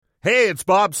Hey, it's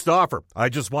Bob Stauffer. I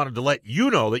just wanted to let you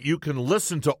know that you can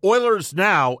listen to Oilers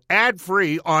Now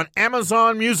ad-free on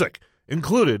Amazon Music,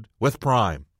 included with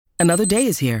Prime. Another day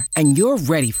is here, and you're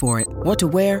ready for it. What to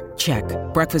wear? Check.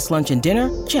 Breakfast, lunch, and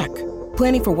dinner? Check.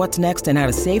 Planning for what's next and how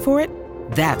to save for it?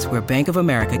 That's where Bank of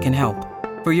America can help.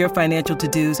 For your financial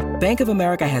to-dos, Bank of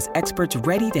America has experts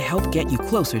ready to help get you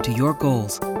closer to your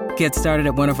goals. Get started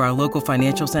at one of our local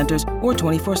financial centers or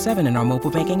 24/7 in our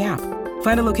mobile banking app.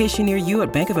 Find a location near you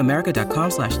at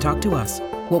bankofamerica.com/talktous.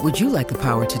 What would you like the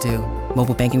power to do?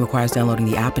 Mobile banking requires downloading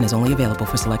the app and is only available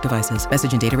for select devices.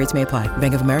 Message and data rates may apply.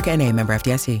 Bank of America N.A., member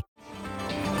FDIC.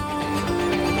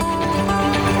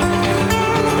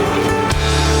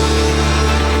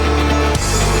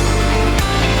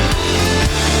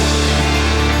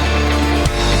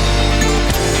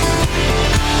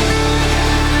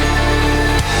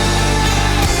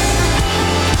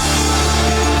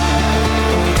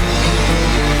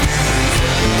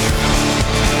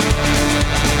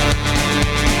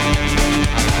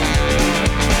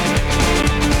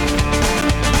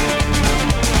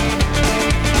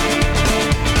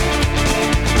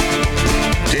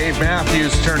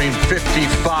 Matthews turning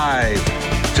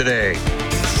 55 today.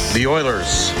 The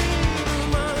Oilers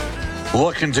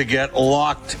looking to get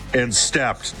locked and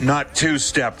stepped, not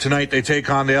two-step. Tonight they take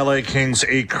on the LA Kings,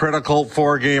 a critical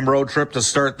 4-game road trip to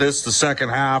start the second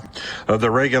half of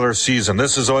the regular season.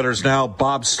 This is Oilers Now.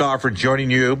 Bob Stauffer joining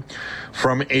you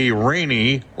from a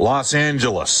rainy Los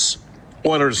Angeles.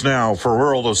 Oilers Now for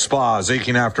World of Spas.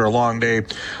 Aching after a long day,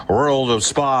 World of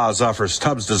Spas offers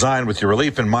tubs designed with your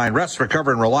relief in mind. Rest,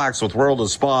 recover, and relax with World of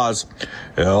Spas,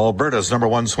 Alberta's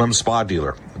 #1 swim spa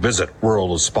dealer. Visit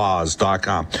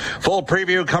worldofspas.com. Full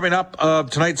preview coming up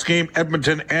of tonight's game,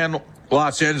 Edmonton and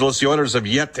Los Angeles. The Oilers have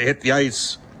yet to hit the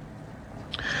ice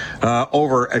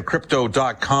over at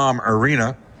Crypto.com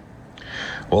Arena.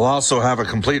 We'll also have a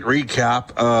complete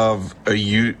recap of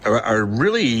a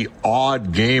really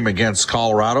odd game against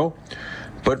Colorado,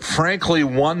 but frankly,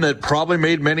 one that probably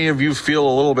made many of you feel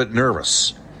a little bit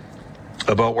nervous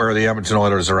about where the Edmonton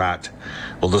Oilers are at.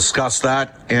 We'll discuss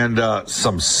that and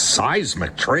some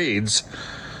seismic trades,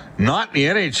 not in the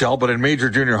NHL, but in Major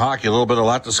Junior Hockey. A little bit of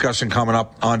that discussion coming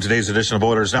up on today's edition of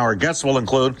Oilers Now. Our guests will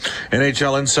include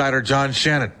NHL insider John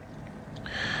Shannon,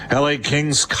 LA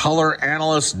Kings color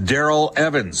analyst Daryl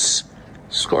Evans.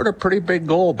 Scored a pretty big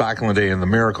goal back in the day in the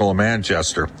Miracle of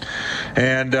Manchester.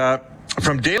 And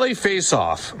from Daily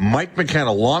Faceoff, Mike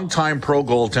McKenna, longtime pro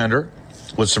goaltender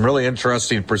with some really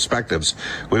interesting perspectives.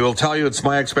 We will tell you it's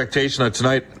my expectation that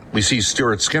tonight we see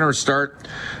Stuart Skinner start.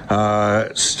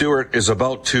 Stuart is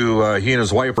about to, he and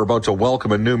his wife are about to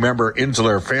welcome a new member into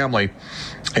their family.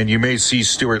 And you may see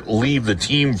Stuart leave the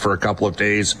team for a couple of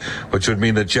days, which would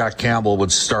mean that Jack Campbell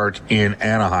would start in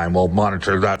Anaheim. We'll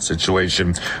monitor that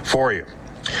situation for you.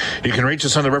 You can reach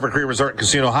us on the River Cree Resort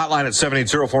Casino hotline at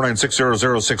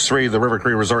 780-496-0063. The River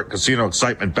Cree Resort Casino,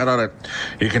 excitement, bet on it.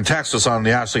 You can text us on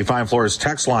the Ashley Fine Floors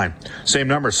text line. Same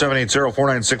number,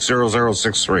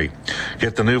 780-496-0063.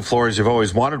 Get the new floors you've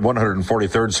always wanted,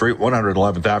 143rd Street,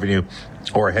 111th Avenue,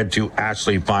 or head to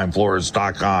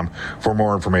ashleyfinefloors.com for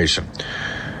more information.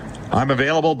 I'm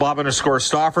available,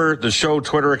 Bob_Stauffer. The show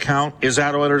Twitter account is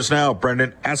at Oilers Now.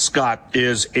 Brendan Escott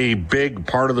is a big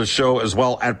part of the show as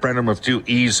well, at Brendan with 2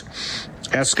 E's,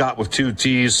 Escott with 2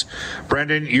 T's.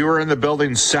 Brendan, you were in the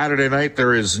building Saturday night.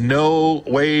 There is no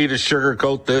way to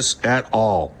sugarcoat this at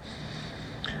all.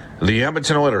 The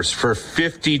Edmonton Oilers, for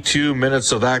 52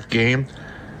 minutes of that game,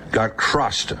 got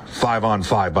crushed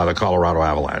 5-on-5 by the Colorado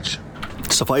Avalanche.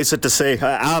 Suffice it to say,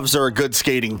 Avs are a good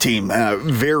skating team.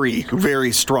 Very,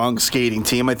 very strong skating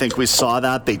team. I think we saw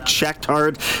that. They checked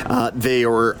hard. They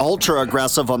were ultra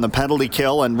aggressive on the penalty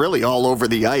kill and really all over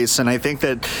the ice. And I think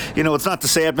that, it's not to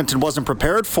say Edmonton wasn't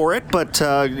prepared for it, but,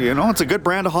 it's a good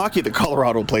brand of hockey that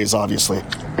Colorado plays, obviously.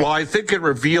 Well, I think it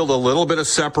revealed a little bit of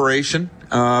separation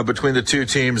between the two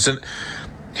teams. And,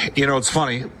 it's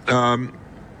funny.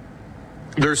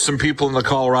 There's some people in the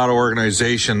Colorado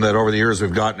organization that over the years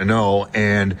we've gotten to know,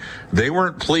 and they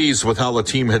weren't pleased with how the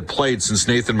team had played since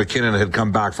Nathan MacKinnon had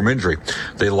come back from injury.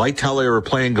 They liked how they were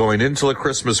playing going into the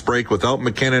Christmas break without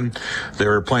MacKinnon. They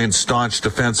were playing staunch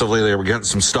defensively. They were getting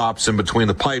some stops in between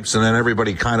the pipes, and then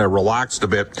everybody kind of relaxed a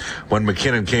bit when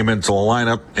MacKinnon came into the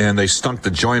lineup, and they stunk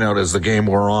the joint out as the game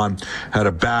wore on. Had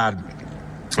a bad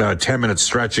 10-minute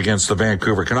stretch against the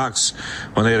Vancouver Canucks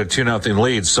when they had a 2-0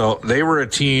 lead. So they were a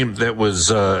team that was,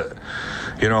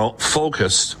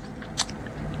 focused.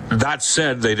 That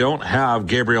said, they don't have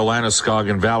Gabriel Landeskog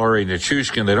and Valerie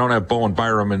Nichushkin. They don't have Bowen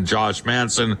Byram and Josh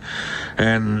Manson.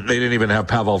 And they didn't even have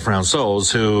Pavel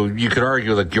Francouz, who you could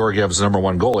argue that Georgiev's the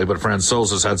 #1 goalie, but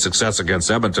Francouz has had success against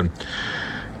Edmonton.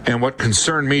 And what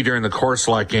concerned me during the course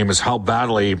of that game is how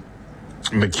badly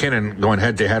McKinnon going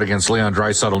head-to-head against Leon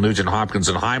Draisaitl, Nugent Hopkins,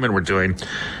 and Hyman were doing.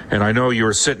 And I know you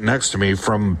were sitting next to me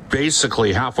from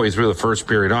basically halfway through the first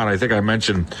period on. I think I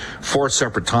mentioned 4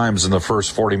 separate times in the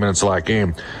first 40 minutes of that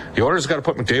game. The Oilers got to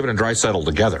put McDavid and Draisaitl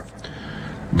together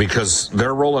because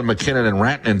they're rolling McKinnon and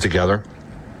Rantanen together.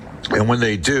 And when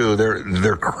they do,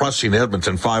 they're crushing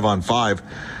Edmonton 5-on-5.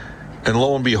 And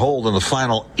lo and behold, in the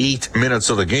final 8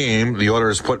 minutes of the game, the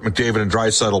Oilers put McDavid and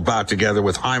Draisaitl back together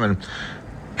with Hyman.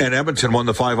 And Edmonton won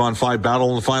the 5-on-5 battle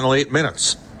in the final 8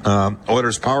 minutes.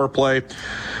 Oilers power play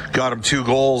got him 2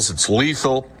 goals. It's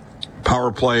lethal.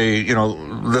 Power play,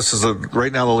 this is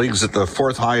right now the league's at the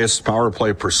 4th highest power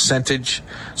play percentage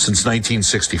since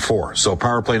 1964. So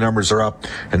power play numbers are up,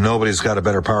 and nobody's got a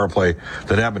better power play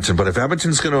than Edmonton. But if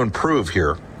Edmonton's going to improve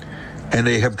here, and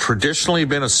they have traditionally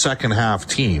been a second half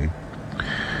team,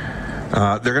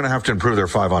 they're going to have to improve their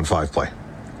 5-on-5 play.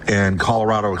 And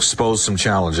Colorado exposed some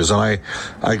challenges. And I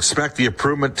expect the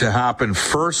improvement to happen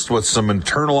first with some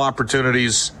internal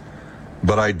opportunities,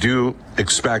 but I do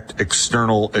expect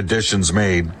external additions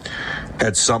made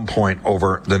at some point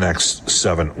over the next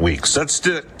 7 weeks. Let's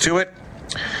get to it.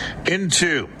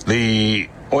 Into the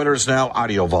Oilers Now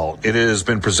Audio Vault. It has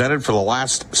been presented for the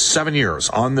last 7 years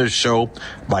on this show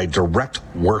by Direct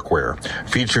Workwear,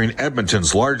 featuring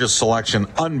Edmonton's largest selection,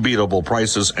 unbeatable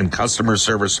prices, and customer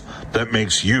service that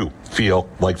makes you feel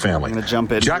like family. I'm going to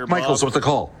jump in Jack here, Michaels Bob, with the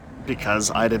call.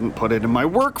 because I didn't put it in my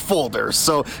work folder.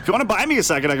 So if you want to buy me a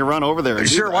second, I can run over there and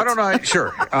Sure, do why that. don't I?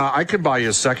 Sure. I can buy you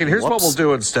a second. Here's what we'll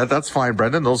do instead. That's fine,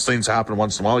 Brendan. Those things happen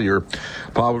once in a while. You're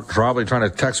probably trying to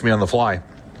text me on the fly.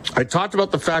 I talked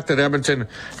about the fact that Edmonton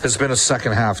has been a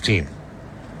second-half team.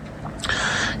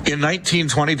 In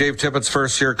 1920, Dave Tippett's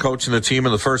first year coaching the team,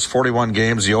 in the first 41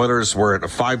 games, the Oilers were at a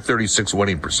 .536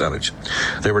 winning percentage.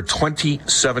 They were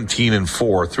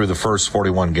 20-17-4 through the first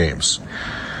 41 games.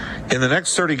 In the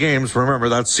next 30 games, remember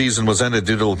that season was ended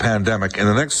due to the pandemic. In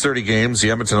the next 30 games,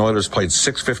 the Edmonton Oilers played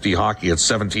 .650 hockey at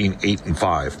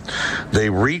 17-8-5. They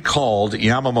recalled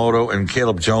Yamamoto and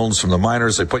Caleb Jones from the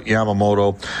minors. They put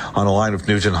Yamamoto on a line with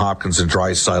Nugent Hopkins and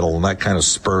Draisaitl, and that kind of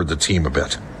spurred the team a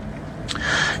bit.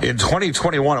 In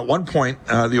 2021, at one point,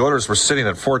 the Oilers were sitting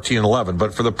at 14-11,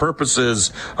 but for the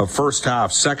purposes of first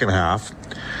half, second half,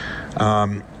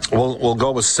 we'll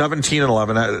go with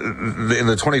 17-11. In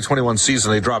the 2021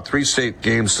 season, they dropped 3 state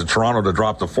games to Toronto to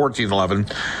drop to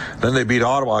 14-11. Then they beat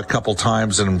Ottawa a couple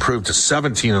times and improved to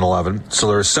 17-11. So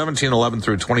they're 17-11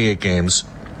 through 28 games.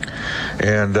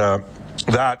 And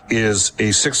that is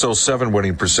a .607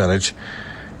 winning percentage.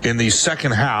 In the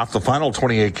second half, the final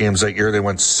 28 games that year, they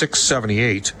went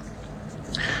 .678,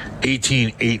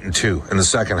 18-8-2 in the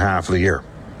second half of the year.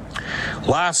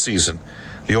 Last season,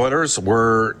 the Oilers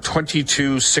were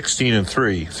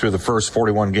 22-16-3 through the first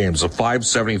 41 games, a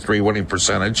 .573 winning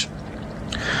percentage.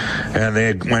 And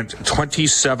they went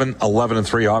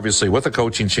 27-11-3, obviously, with a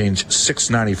coaching change,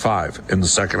 .695 in the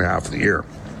second half of the year.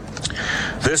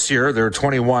 This year, they're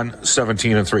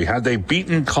 21-17-3. Had they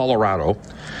beaten Colorado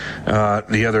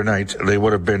the other night, they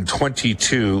would have been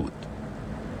 22.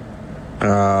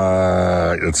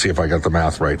 Let's see if I got the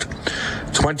math right.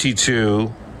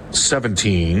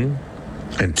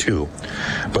 22-17-2,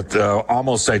 but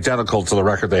almost identical to the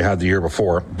record they had the year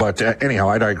before. But anyhow,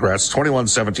 I digress.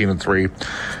 21-17-3,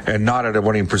 and not at a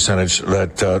winning percentage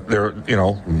that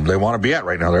they want to be at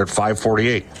right now. They're at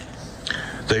 .548.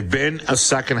 They've been a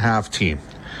second half team.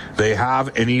 They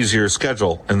have an easier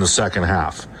schedule in the second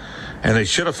half. And they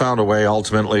should have found a way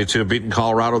ultimately to have beaten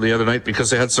Colorado the other night because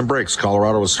they had some breaks.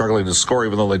 Colorado was struggling to score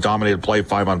even though they dominated play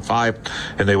 5-on-5,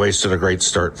 and they wasted a great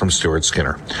start from Stuart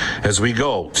Skinner. As we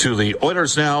go to the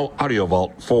Oilers Now Audio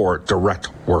Vault for Direct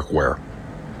Workwear.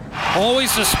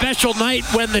 Always a special night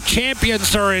when the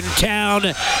champions are in town,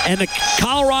 and the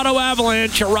Colorado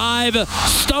Avalanche arrive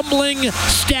stumbling,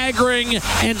 staggering,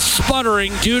 and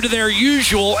sputtering due to their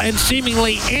usual and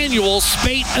seemingly annual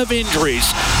spate of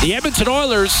injuries. The Edmonton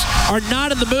Oilers are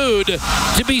not in the mood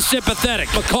to be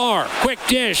sympathetic. Makar, quick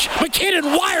dish.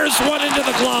 McKinnon wires one into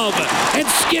the glove, and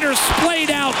Skinner splayed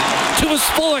out to his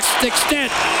fullest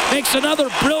extent. Makes another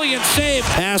brilliant save.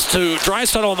 Pass to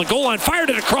Draisaitl on the goal line, fired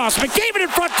it across. McDavid in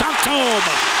front, tucked home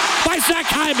by Zach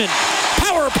Hyman.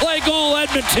 Power play goal,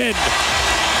 Edmonton.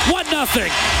 1-0.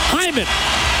 Hyman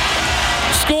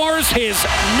scores his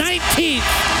 19th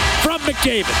from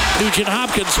McDavid. Nugent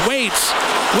Hopkins waits,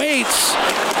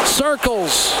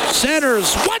 circles,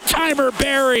 centers, one-timer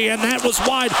Barry, and that was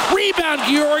wide. Rebound,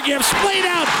 Georgiev splayed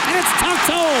out, and it's tucked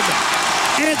home.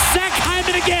 and it's Zach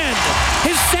Hyman again.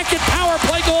 His second power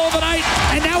play goal of the night,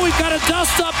 and now we've got a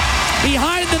dust-up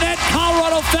behind the net.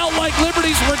 Colorado felt like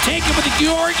liberties were taken with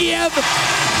Georgiev.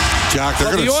 Jack,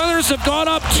 the Oilers have gone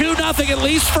up 2-0, at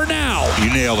least for now.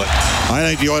 You nailed it. I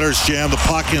think the Oilers jammed the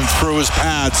puck in through his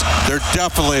pads. They're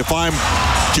definitely, if I'm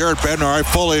Jared Bednar, I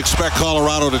fully expect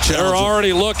Colorado to challenge. They're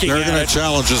already looking at it. They're going to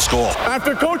challenge this goal.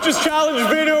 After Coach's Challenge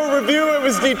video review, it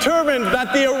was determined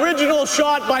that the original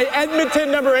shot by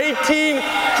Edmonton, number 18,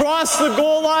 crossed the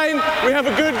goal line. We have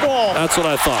a good goal. That's what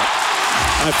I thought.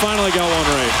 I finally got one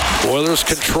right. Oilers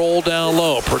control down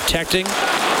low, protecting.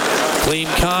 Clean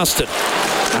Costin.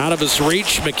 Out of his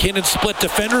reach, McKinnon split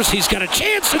defenders. He's got a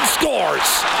chance and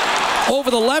scores.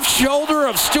 Over the left shoulder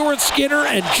of Stuart Skinner,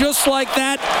 and just like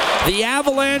that, the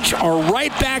Avalanche are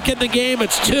right back in the game.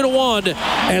 It's 2-1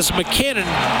 as McKinnon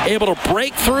able to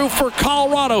break through for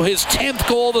Colorado, his 10th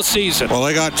goal of the season. Well,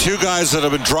 they got two guys that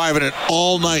have been driving it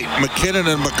all night, McKinnon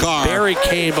and Makar. Barry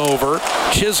came over,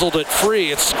 chiseled it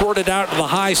free. It squirted out to the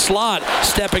high slot.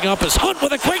 Stepping up is Hunt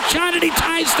with a quick shot, and he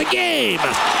ties the game.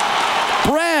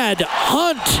 Brad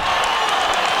Hunt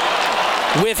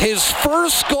with his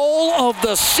first goal of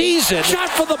the season. Shot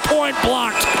for the point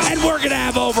blocked, and we're going to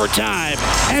have overtime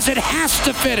as it has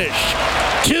to finish.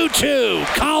 2-2,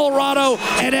 Colorado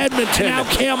and Edmonton. Now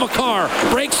Cale Makar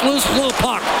breaks loose with the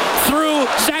puck through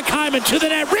Zach Hyman to the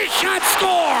net. Wrist shot,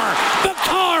 score!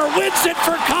 Makar wins it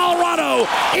for Colorado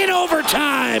in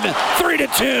overtime,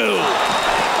 3-2.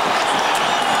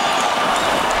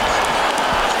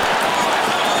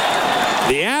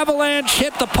 The Avalanche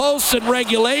hit the posts in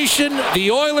regulation.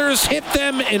 The Oilers hit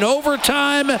them in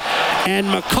overtime. And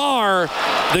Makar,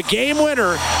 the game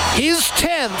winner, his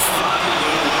 10th.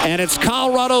 And it's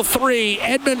Colorado 3,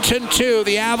 Edmonton 2.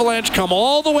 The Avalanche come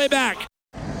all the way back.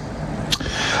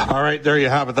 All right, there you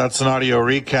have it. That's an audio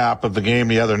recap of the game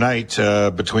the other night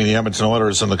between the Edmonton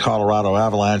Oilers and the Colorado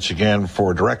Avalanche, again,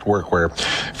 for Direct Workwear,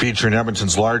 featuring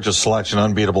Edmonton's largest selection,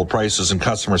 unbeatable prices, and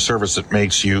customer service that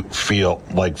makes you feel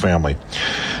like family.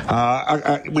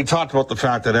 We talked about the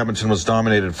fact that Edmonton was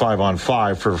dominated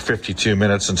 5-on-5 for 52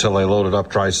 minutes until they loaded up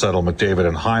Draisaitl, McDavid,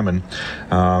 and Hyman.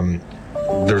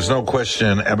 There's no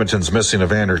question Edmonton's missing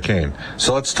Evander Kane.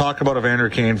 So let's talk about Evander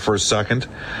Kane for a second.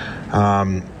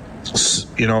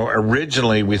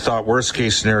 Originally we thought worst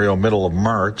case scenario, middle of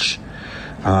March.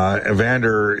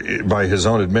 Evander, by his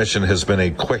own admission, has been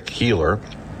a quick healer.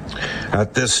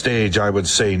 At this stage, I would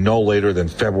say no later than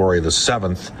February the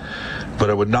 7th. But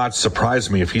it would not surprise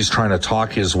me if he's trying to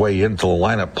talk his way into the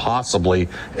lineup possibly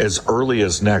as early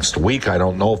as next week. I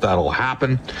don't know if that'll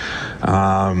happen.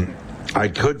 I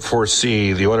could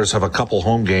foresee the Oilers have a couple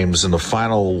home games in the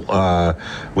final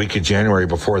week of January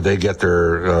before they get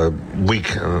their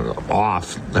week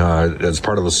off as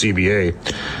part of the CBA.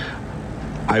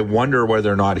 I wonder whether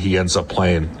or not he ends up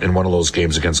playing in one of those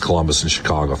games against Columbus and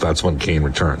Chicago, if that's when Kane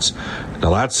returns.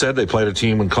 Now, that said, they played a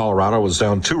team when Colorado was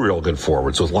down two real good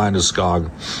forwards with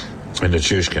Landeskog and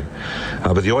Nichushkin.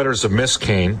 But the Oilers have missed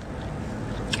Kane.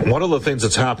 One of the things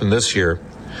that's happened this year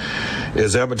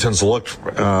is Edmonton's looked...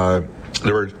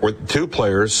 there were two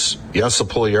players, Jesse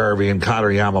Puljujarvi and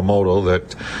Kailer Yamamoto,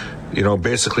 that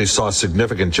basically saw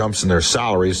significant jumps in their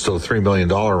salaries to the $3 million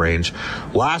range.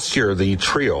 Last year, the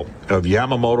trio of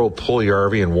Yamamoto,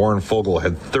 Puljujarvi, and Warren Foegele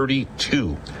had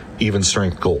 32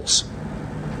 even-strength goals.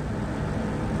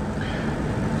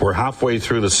 We're halfway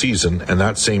through the season, and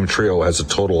that same trio has a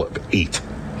total of 8.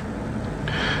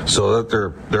 So that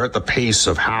they're at the pace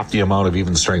of half the amount of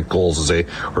even strength goals or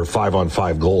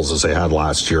 5-on-5 goals as they had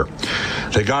last year.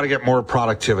 They got to get more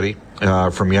productivity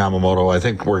from Yamamoto. I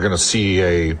think we're going to see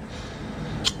a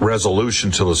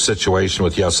resolution to the situation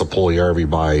with Jesse Puljujarvi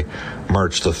by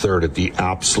March the 3rd at the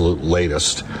absolute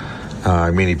latest.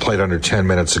 He played under 10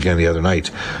 minutes again the other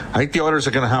night. I think the Oilers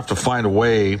are going to have to find a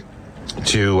way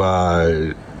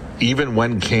to even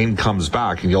when Kane comes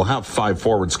back, and you'll have 5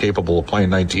 forwards capable of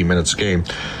playing 19 minutes a game.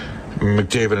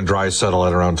 McDavid and Draisaitl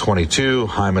at around 22,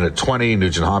 Hyman at 20,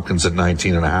 Nugent Hopkins at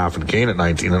 19.5, and Kane at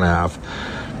 19.5.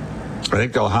 I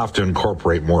think they'll have to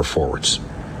incorporate more forwards.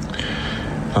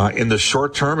 In the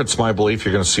short term, it's my belief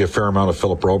you're going to see a fair amount of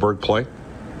Philip Broberg play.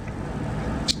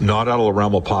 Not out of the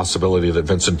realm of possibility that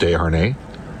Vincent Desharnais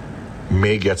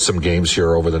may get some games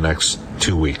here over the next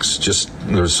 2 weeks. Just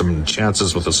there's some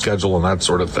chances with the schedule and that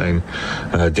sort of thing.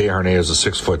 Desharnais is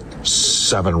a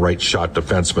 6'7" right shot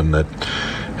defenseman that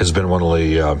has been one of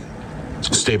the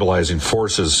stabilizing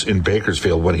forces in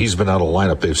Bakersfield. When he's been out of the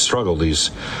lineup, they've struggled. He's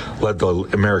led the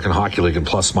American Hockey League in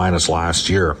plus minus last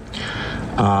year.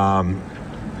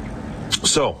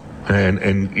 So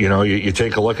And you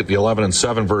take a look at the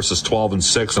 11-7 versus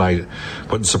 12-6, and I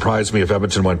wouldn't surprise me if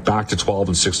Edmonton went back to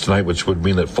 12-6 tonight, which would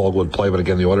mean that Fogle would play. But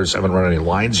again, the Oilers haven't run any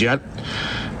lines yet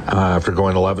after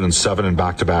going 11-7 in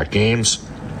back-to-back games.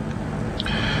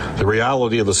 The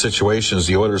reality of the situation is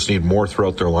the Oilers need more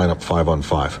throughout their lineup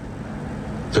 5-on-5.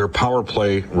 Their power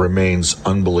play remains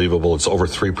unbelievable. It's over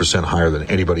 3% higher than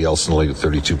anybody else in the league at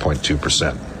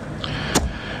 32.2%.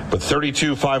 But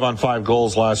 32 5-on-5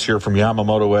 goals last year from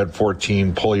Yamamoto had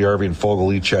 14, Puljujarvi and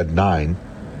Fogle each had 9.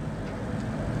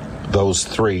 Those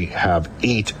three have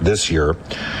 8 this year.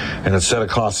 And instead of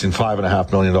costing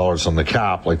 $5.5 million on the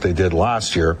cap like they did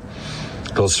last year,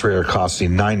 those three are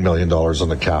costing $9 million on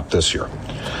the cap this year.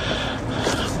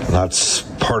 And that's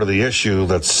part of the issue.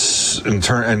 That's in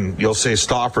turn, and you'll say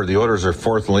Stauffer, the Oilers are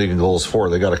 4th in the league in goals for.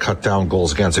 They got to cut down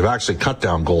goals against. They've actually cut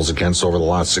down goals against over the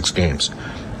last 6 games.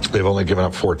 They've only given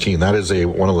up 14. That is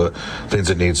one of the things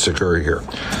that needs to occur here.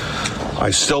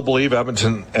 I still believe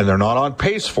Edmonton, and they're not on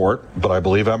pace for it, but I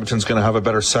believe Edmonton's going to have a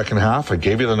better second half. I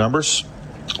gave you the numbers.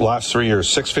 Last 3 years,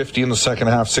 .650 in the second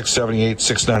half, .678,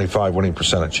 .695 winning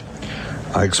percentage.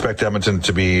 I expect Edmonton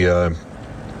to be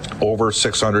over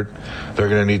 600. They're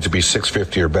going to need to be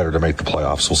 650 or better to make the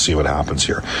playoffs. We'll see what happens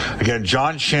here. Again,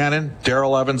 John Shannon,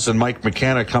 Darryl Evans, and Mike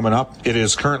McKenna coming up. It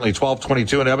is currently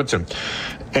 12:22 in Edmonton.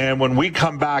 And when we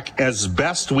come back as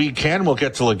best we can, we'll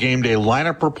get to the game day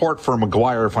lineup report for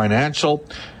Maguire Financial,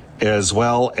 as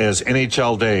well as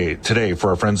NHL Day today for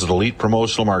our friends at Elite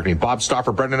Promotional Marketing. Bob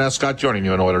Stauffer, Brendan Escott joining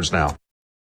you on Oilers Now.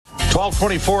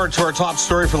 12:24 to our top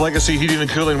story for Legacy Heating and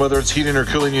Cooling. Whether it's heating or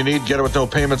cooling you need, get it with no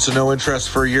payments and no interest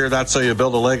for a year. That's how you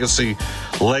build a legacy.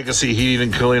 Legacy Heating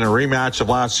and Cooling, a rematch of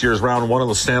last year's round 1 of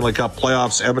the Stanley Cup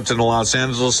playoffs, Edmonton and Los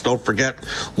Angeles. Don't forget,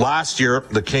 last year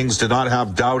the Kings did not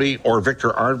have Doughty or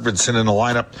Victor Arvidsson in the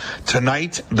lineup.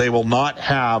 Tonight they will not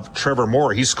have Trevor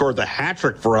Moore. He scored the hat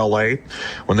trick for LA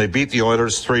when they beat the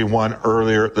Oilers 3-1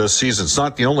 earlier this season. It's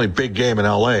not the only big game in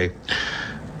LA.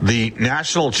 The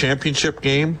national championship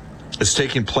game is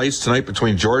taking place tonight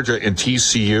between Georgia and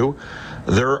TCU.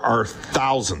 There are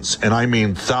thousands, and I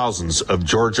mean thousands, of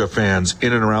Georgia fans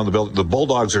in and around the building. The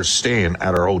Bulldogs are staying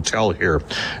at our hotel here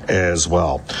as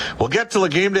well. We'll get to the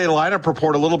game day lineup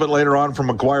report a little bit later on from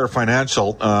Maguire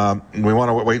Financial. We want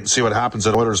to wait and see what happens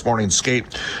at Oilers Morning Skate.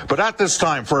 But at this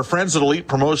time, for our friends at Elite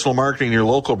Promotional Marketing, your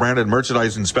local branded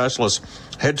merchandising specialist,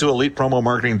 head to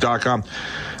ElitePromoMarketing.com.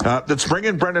 Let's bring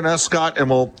in Brendan Escott, and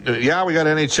we got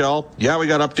NHL. Yeah, we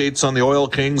got updates on the Oil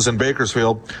Kings and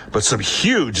Bakersfield, but some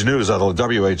huge news out of the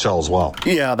WHL as well.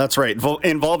 Yeah, that's right.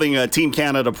 Involving Team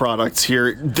Canada products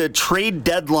here. The trade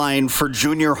deadline for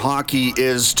junior hockey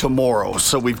is tomorrow.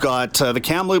 So we've got the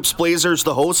Kamloops Blazers,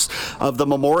 the hosts of the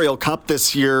Memorial Cup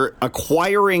this year,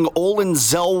 acquiring Olin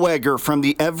Zellweger from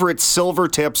the Everett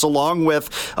Silvertips, along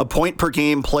with a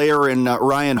point-per-game player in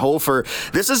Ryan Hofer.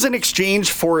 This is in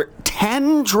exchange for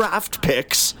 10 draft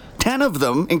picks, 10 of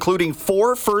them, including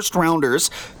 4 first-rounders,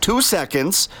 2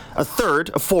 seconds, a third,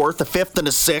 a fourth, a fifth, and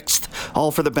a sixth, all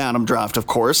for the Bantam draft, of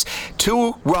course,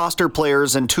 2 roster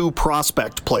players and 2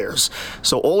 prospect players.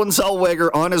 So Olin Zellweger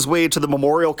on his way to the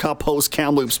Memorial Cup host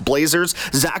Kamloops Blazers.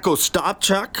 Zach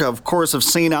Ostapchuk, of course, of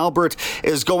St. Albert,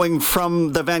 is going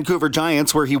from the Vancouver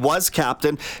Giants, where he was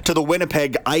captain, to the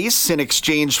Winnipeg Ice in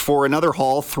exchange for another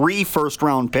haul, 3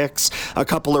 first-round picks, a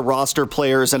couple of roster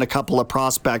players, and a couple of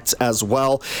prospects as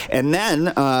well. And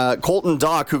then Colton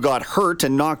Dach, who got hurt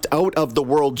and knocked out of the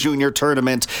World Junior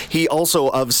Tournament, he also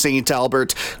of St.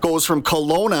 Albert, goes from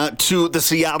Kelowna to the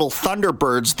Seattle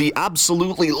Thunderbirds, the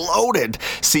absolutely loaded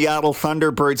Seattle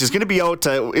Thunderbirds. He's going to be out,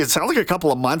 it sounds like a couple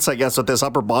of months, I guess, with this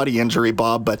upper body injury,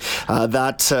 Bob, but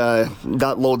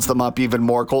that loads them up even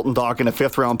more. Colton Dach in a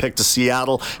 5th-round pick to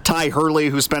Seattle. Ty Hurley,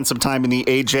 who spent some time in the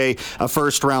AJ, a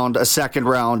 1st round, a 2nd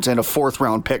round, and a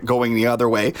 4th-round pick going the other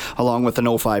way, along with an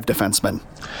 05 defenseman.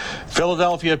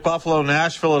 Philadelphia at Buffalo,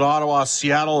 Nashville at Ottawa,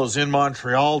 Seattle is in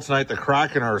Montreal tonight. The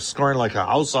Kraken are scoring like a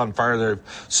house on fire.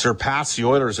 They've surpassed the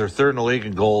Oilers. They're 3rd in the league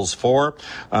in goals for.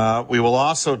 We will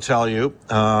also tell you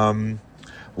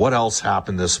what else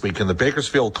happened this weekend. The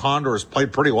Bakersfield Condors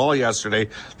played pretty well yesterday.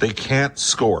 They can't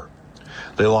score.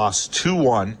 They lost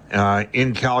 2-1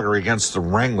 in Calgary against the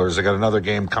Wranglers. They got another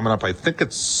game coming up. I think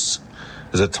is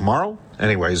it tomorrow?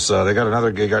 Anyways, they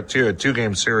got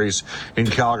two-game series in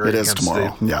Calgary. It is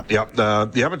tomorrow.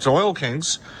 The Edmonton Oil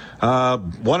Kings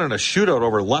won in a shootout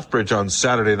over Lethbridge on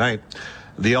Saturday night.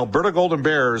 The Alberta Golden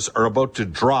Bears are about to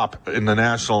drop in the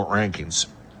national rankings.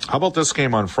 How about this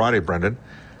game on Friday, Brendan?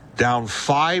 Down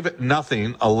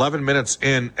 5-0, 11 minutes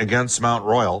in against Mount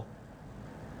Royal.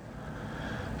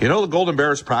 You know the Golden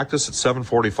Bears practice at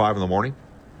 7:45 in the morning?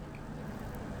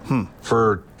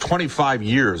 For 25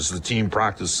 years, the team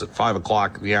practiced at 5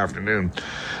 o'clock in the afternoon.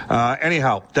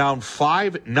 Anyhow, down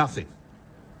 5-0.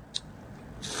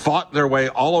 Fought their way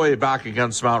all the way back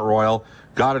against Mount Royal,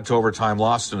 got it to overtime,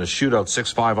 lost in a shootout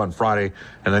 6-5 on Friday,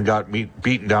 and then got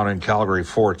beaten down in Calgary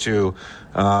 4-2.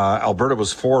 Alberta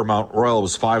was 4, Mount Royal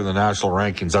was 5 in the national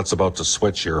rankings. That's about to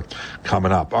switch here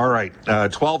coming up. All right,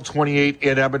 12:28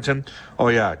 in Edmonton. Oh,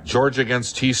 yeah, Georgia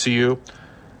against TCU.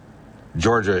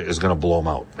 Georgia is going to blow them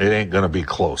out. It ain't going to be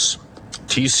close.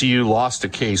 TCU lost to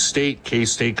K-State.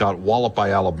 K-State got walloped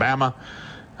by Alabama.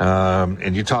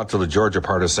 And you talk to the Georgia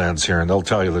partisans here, and they'll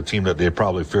tell you the team that they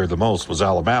probably feared the most was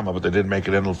Alabama, but they didn't make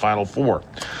it into the Final Four.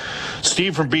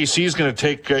 Steve from BC is going to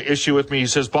take issue with me. He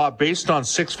says, Bob, based on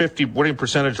 .650 winning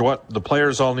percentage, what the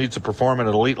players all need to perform at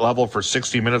an elite level for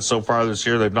 60 minutes so far this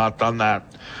year, they've not done that.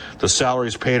 The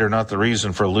salaries paid are not the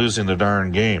reason for losing the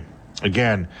darn game.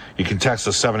 Again, you can text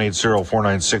us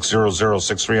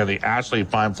 780-496-0063 on the Ashley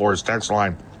Fine Floors text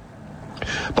line.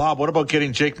 Bob, what about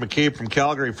getting Jake McCabe from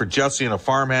Calgary for Jesse and a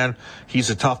farmhand? He's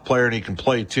a tough player and he can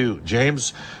play too.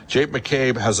 James, Jake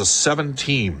McCabe has a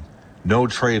 7-team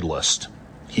no-trade list.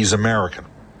 He's American.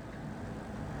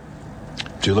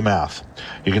 Do the math.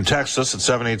 You can text us at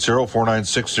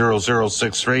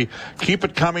 780-496-0063. Keep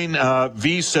it coming.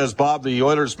 V says, Bob, the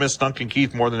Oilers miss Duncan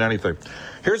Keith more than anything.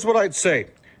 Here's what I'd say.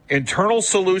 Internal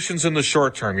solutions in the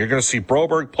short term. You're going to see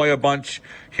Broberg play a bunch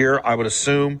here, I would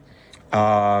assume.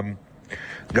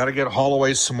 Got to get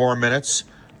Holloway some more minutes.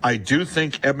 I do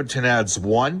think Edmonton adds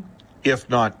 1, if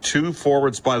not 2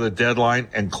 forwards by the deadline,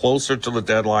 and closer to the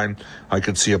deadline, I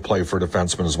could see a play for a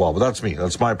defenseman as well. But that's me.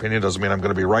 That's my opinion. Doesn't mean I'm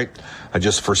going to be right. I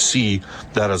just foresee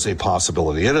that as a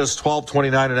possibility. It is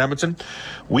 12:29 in Edmonton.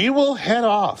 We will head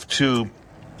off to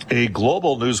a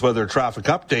global news weather traffic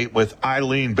update with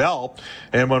Eileen Bell.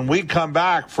 And when we come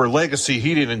back for Legacy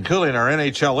Heating and Cooling, our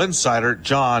NHL insider,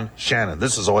 John Shannon.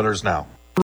 This is Oilers Now.